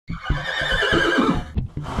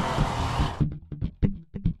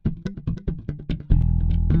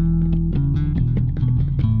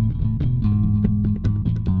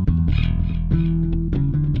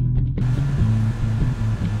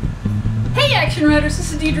Action Riders,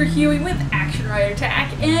 this is Deidre Huey with Action Rider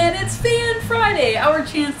Tack, and it's Fan Friday, our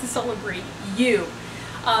chance to celebrate you.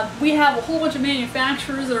 We have a whole bunch of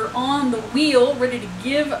manufacturers that are on the wheel, ready to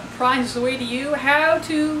give prizes away to you. How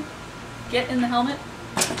to get in the helmet?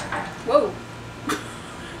 Whoa!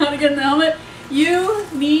 How to get in the helmet? You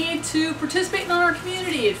need to participate in our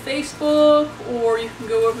community at Facebook, or you can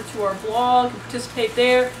go over to our blog and participate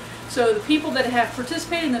there. So the people that have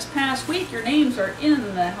participated this past week, your names are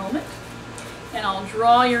in the helmet. And I'll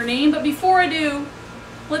draw your name, but before I do,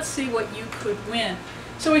 let's see what you could win.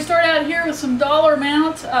 So we start out here with some dollar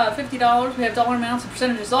amount, $50. We have dollar amounts and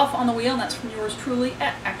percentages off on the wheel, and that's from yours truly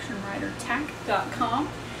at actionridertack.com.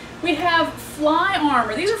 We have fly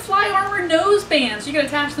armor. These are fly armor nose bands. You can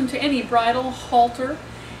attach them to any bridle, halter,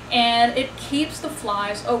 and it keeps the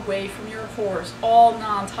flies away from your horse. All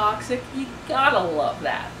non-toxic. You gotta love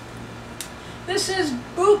that. This is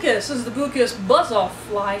Bootcut. This is the Bootcut buzz-off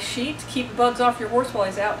fly sheet to keep the bugs off your horse while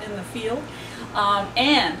he's out in the field,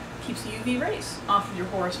 and keeps the UV rays off of your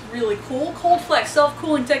horse. Really cool. Cold Flex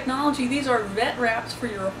self-cooling technology. These are vet wraps for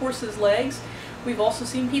your horse's legs. We've also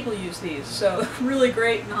seen people use these, so really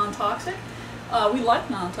great, non-toxic. We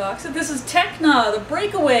like non-toxic. This is Techna, the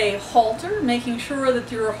breakaway halter, making sure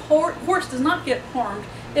that your horse does not get harmed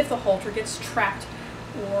if the halter gets trapped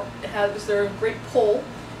or has their great pull.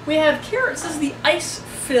 We have Kerrits. This is the Ice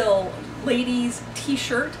Fill ladies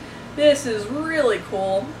t-shirt. This is really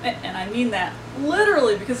cool, and I mean that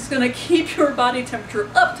literally, because it's going to keep your body temperature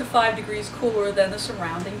up to 5 degrees cooler than the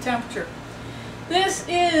surrounding temperature. This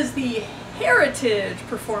is the Heritage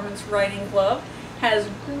Performance Riding Glove. Has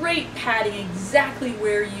great padding exactly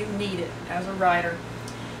where you need it as a rider.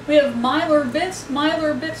 We have Myler Bits.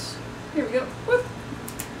 Myler Bits, here we go. Whoop.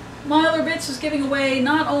 Myler Bits is giving away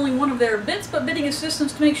not only one of their bits, but bitting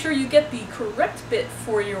assistance to make sure you get the correct bit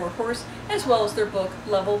for your horse, as well as their book,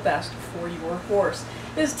 Level Best for Your Horse.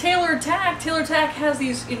 This is Taylor Tack. Taylor Tack has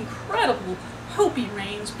these incredible Hopi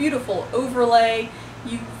reins, beautiful overlay.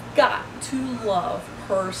 You've got to love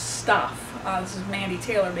her stuff. This is Mandy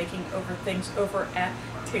Taylor making things over at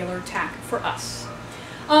Taylor Tack for us.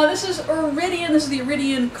 This is Iridian. This is the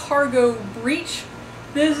Iridian Cargo Breech.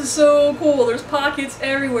 This is so cool. There's pockets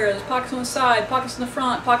everywhere. There's pockets on the side, pockets in the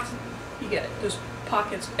front, pockets, you get it. There's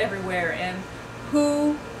pockets everywhere. And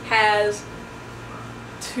who has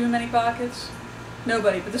too many pockets?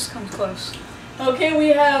 Nobody, but this comes close. Okay, we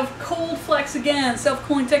have Cold Flex again,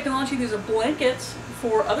 self-cooling technology. These are blankets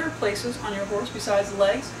for other places on your horse besides the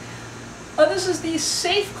legs. This is the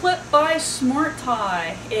Safe Clip by Smart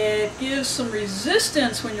Tie. It gives some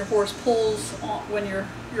resistance when your horse pulls on, when your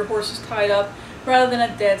horse is tied up, rather than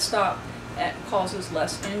a dead stop. That causes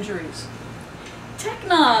less injuries.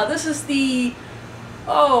 Techna, this is the,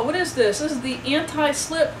 oh, what is this? This is the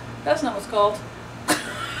anti-slip, that's not what it's called.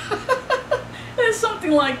 It's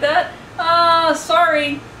something like that.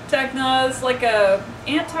 Sorry, Techna, it's like a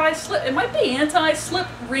anti-slip, it might be anti-slip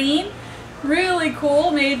rein. Really cool,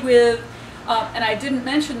 made with, and I didn't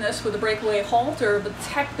mention this with the breakaway halter, but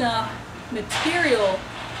Techna material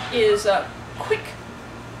is quick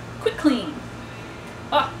clean.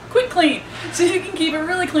 Quick clean, so you can keep it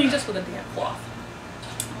really clean just with a damp cloth.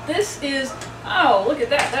 This is, oh, look at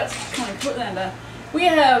that, that's kind of cool. And we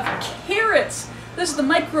have Kerrits. This is the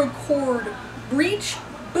Microcord Breech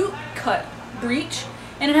Bootcut Breech,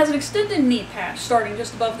 and it has an extended knee patch starting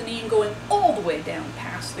just above the knee and going all the way down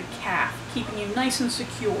past the calf, keeping you nice and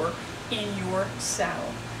secure in your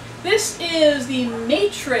saddle. This is the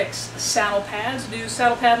Matrix saddle pads, new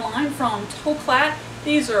saddle pad line from Bootcut.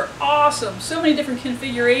 These are awesome. So many different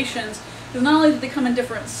configurations. Because not only do they come in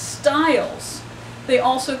different styles, they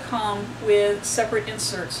also come with separate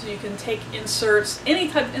inserts. So you can take inserts, any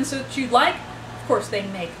type of inserts you'd like. Of course, they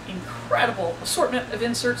make incredible assortment of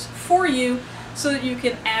inserts for you so that you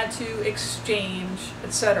can add to, exchange,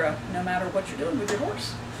 etc. no matter what you're doing with your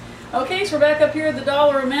horse. Okay, so we're back up here at the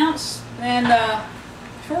dollar amounts. And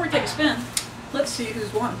before we take a spin, let's see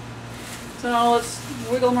who's won. So let's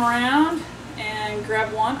wiggle them around and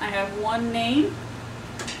grab one. I have one name,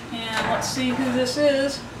 and let's see who this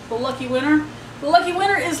is. The lucky winner. The lucky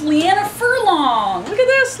winner is Leanna Furlong. Look at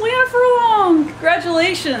this, Leanna Furlong.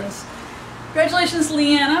 Congratulations. Congratulations,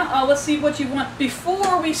 Leanna. Let's see what you won.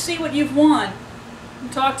 Before we see what you've won, I'll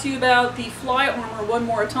talk to you about the fly armor one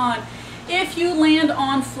more time. If you land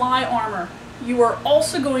on fly armor, you are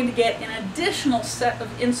also going to get an additional set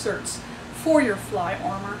of inserts for your fly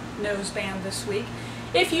armor noseband this week.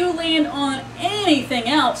 If you land on anything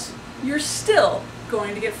else, you're still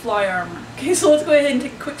going to get fly armor. Okay, so let's go ahead and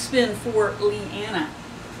take a quick spin for Leanna.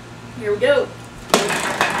 Here we go.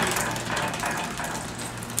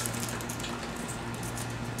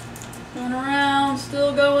 Going around,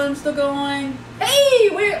 still going, still going. Hey,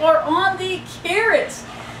 we are on the Kerrits.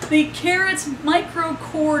 The Kerrits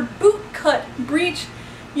Microcord Bootcut Breech.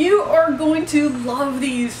 You are going to love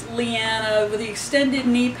these, Leanna, with the extended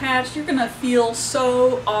knee patch. You're going to feel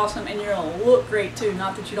so awesome, and you're going to look great too.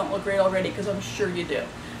 Not that you don't look great already, because I'm sure you do.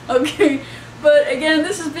 Okay, but again,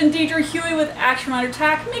 this has been Deidre Huey with Action Rider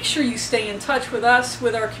Tack. Make sure you stay in touch with us,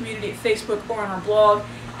 with our community at Facebook or on our blog.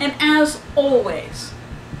 And as always,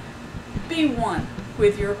 be one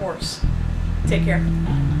with your horse. Take care.